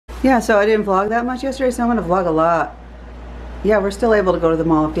Yeah, so I didn't vlog that much yesterday, so I'm gonna vlog a lot. Yeah, we're still able to go to the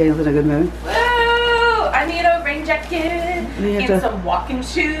mall if Daniel's in a good mood. Woo! I need a rain jacket and some walking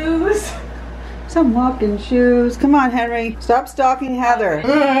shoes. Some walking shoes. Come on, Henry. Stop stalking Heather.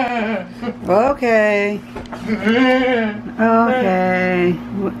 Okay. Okay.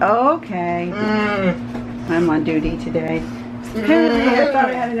 Okay. I'm on duty today. Apparently, I thought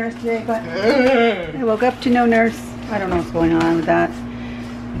I had a nurse today, but I woke up to no nurse. I don't know what's going on with that.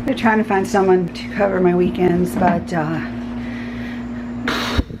 They're trying to find someone to cover my weekends, but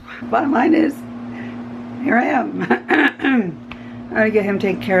bottom line is, here I am. I gotta get him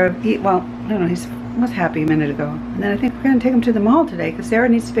taken care of. Well, I don't know, he was happy a minute ago. And then I think we're gonna take him to the mall today because Sarah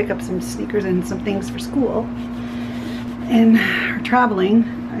needs to pick up some sneakers and some things for school. And we're traveling,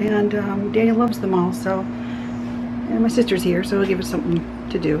 and Daniel loves the mall, so, and my sister's here, so it'll give us something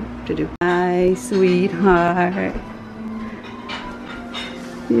to do. Hi, sweetheart.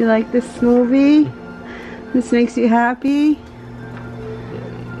 You like this movie? This makes you happy?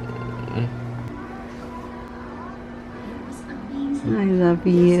 I love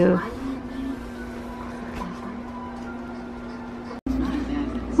you.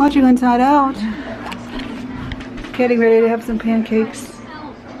 Watching Inside Out. Getting ready to have some pancakes.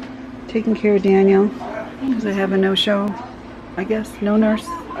 Taking care of Daniel because I have a no-show, I guess. No nurse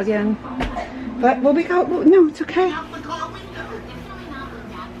again. But we'll be no, it's okay.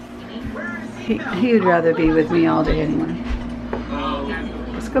 He would rather be with me all day anyway.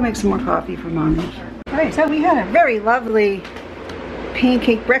 Let's go make some more coffee for Mommy. Alright, so we had a very lovely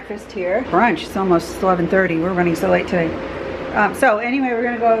pancake breakfast here. Brunch, it's almost 11:30. We're running so late today. So anyway, we're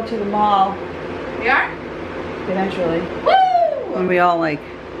gonna go to the mall. We are? Eventually. Woo! When we all like,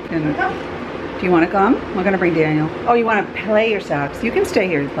 you know. Do you want to come? We're gonna bring Daniel. Oh, you want to play your socks? You can stay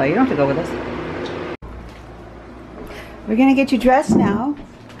here and play. You don't have to go with us. We're gonna get you dressed now.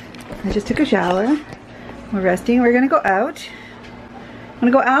 I just took a shower. We're resting. We're gonna go out.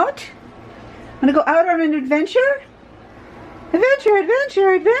 Wanna go out? Wanna go out on an adventure? Adventure,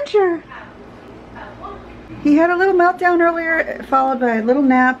 adventure, adventure. He had a little meltdown earlier, followed by a little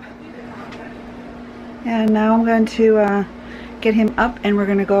nap. And now I'm going to get him up and we're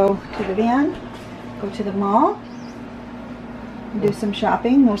gonna go to the van, go to the mall, and do some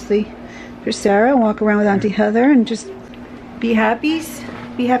shopping, mostly for Sarah, walk around with Auntie Heather and just be happy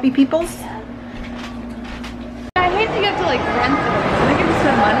peoples. I hate to get to like rent them. I give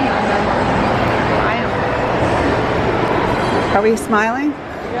some money on them. Are we smiling? You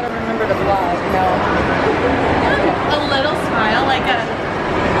gotta remember to vlog, no. A little smile, like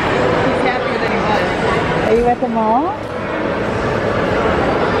he's happier than he was. Are you at the mall?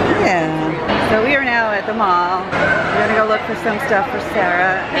 Yeah. So we are now at the mall. We're gonna go look for some stuff for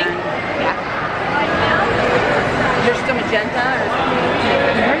Sarah. Pink? Yeah. Is there still magenta?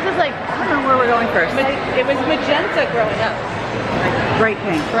 Or hers is like, I don't know where we're going first. it was magenta growing up. Bright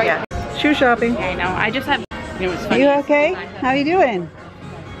pink. Bright. Yeah. Shoe shopping. Yeah, I know. I just have. It was funny. You okay? How you doing?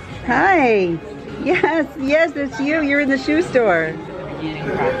 Hi. Yes, it's you. You're in the shoe store.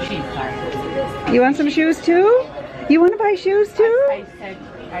 You want some shoes too? You want to buy shoes too? I said,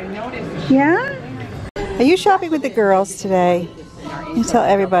 I noticed. Yeah? Are you shopping with the girls today? You tell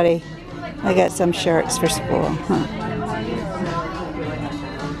everybody I got some shirts for school. Huh.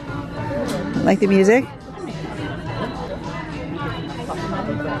 Like the music?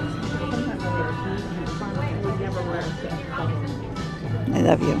 I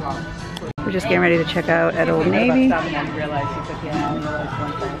love you. We're just getting ready to check out at Old Navy.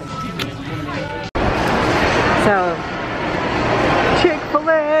 So,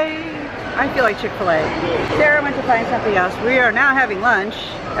 Chick-fil-A. I feel like Chick-fil-A. Sarah went to find something else. We are now having lunch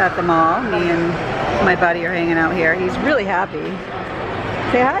at the mall. Me and my buddy are hanging out here. He's really happy.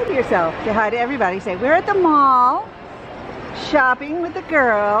 Say hi to yourself. Say hi to everybody. Say, we're at the mall shopping with the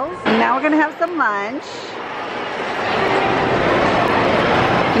girls. And now we're going to have some lunch.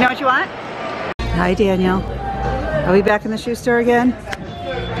 You know what you want? Hi, Daniel. Are we back in the shoe store again?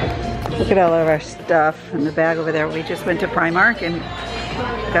 Look at all of our stuff in the bag over there. We just went to Primark and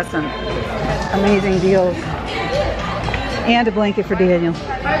got some amazing deals. And a blanket for Daniel.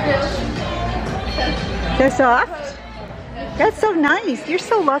 They're soft? That's so nice. You're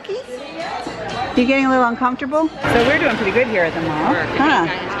so lucky. You getting a little uncomfortable? So we're doing pretty good here at the mall. Huh?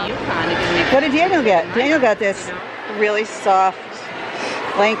 What did Daniel get? Daniel got this really soft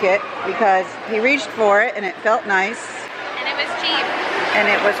blanket because he reached for it and it felt nice. And it was cheap. And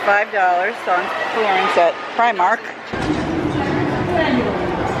it was $5 on clearance at Primark.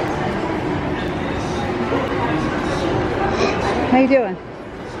 How you doing?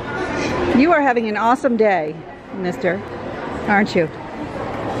 You are having an awesome day, mister, aren't you?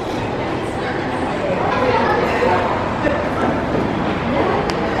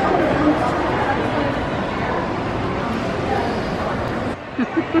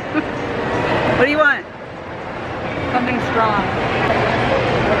 What do you want? Something strong.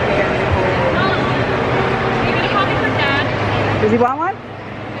 Maybe coffee for Dad. Does he want one? I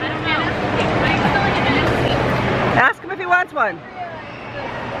don't know. Ask him if he wants one.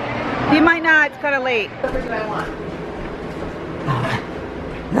 He might not, it's kind of late. What do I want?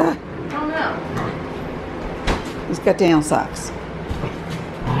 I don't know. He's got Daniel socks.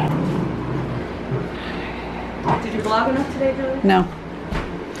 Did you vlog enough today, Julie? No.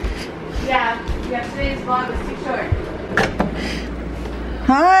 Yeah, today's vlog was too short.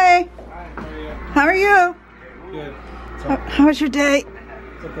 Hi. Hi, how are you? How are you? Good. How was your day?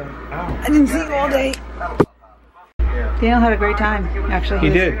 It's okay. Ow. I didn't see you all day. Yeah. Daniel had a great time, actually. He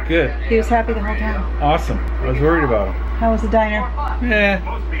did, good. He was happy the whole time. Awesome. I was worried about him. How was the diner? Yeah.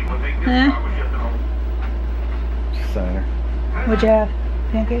 Eh? Diner. What'd you have?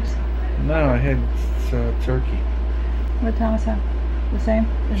 Pancakes? No, I had turkey. What did Thomas have? The same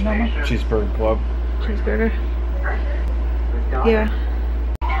as normal? Cheeseburger club. Cheeseburger? Yeah.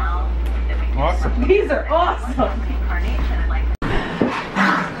 Awesome. These are awesome.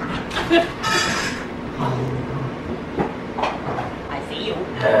 I see you.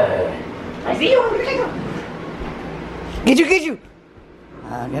 I see you. I'm gonna take him. Get you!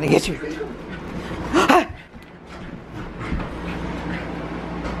 I'm gonna get you.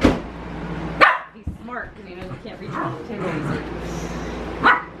 He's smart because he knows he can't reach the table easily.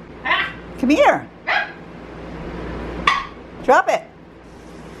 Come here. Drop it.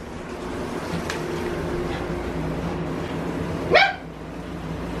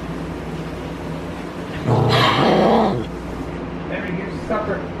 Henry, here's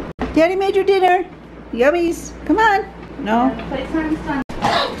supper. Daddy made your dinner. Yummies. Come on. No. Playtime's done.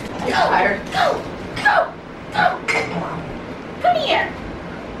 You're tired. Go. Come here.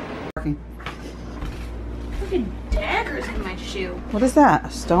 Look at daggers in my shoe. What is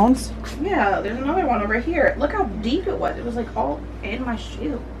that? Stones? Yeah, there's another one over here. Look how deep it was. It was like all in my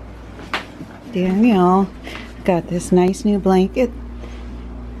shoe. Daniel got this nice new blanket.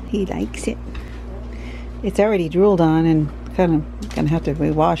 He likes it. It's already drooled on and kind of gonna have to be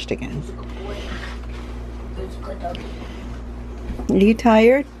washed again. Are you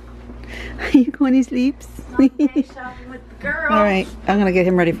tired? Are you going to sleep? Okay, shopping with the girls. All right, I'm gonna get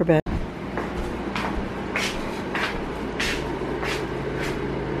him ready for bed.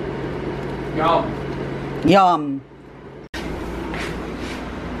 Yum. Yum.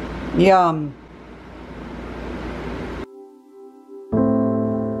 Yum.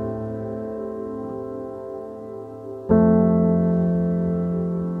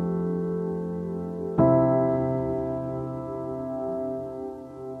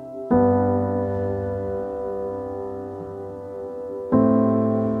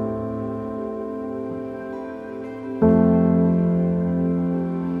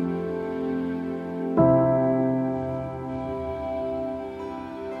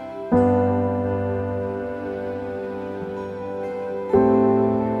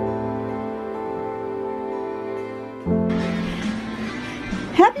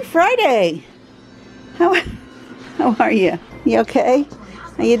 Happy Friday. How are you? You okay?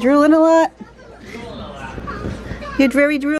 Are you drooling a lot? You're very drooling.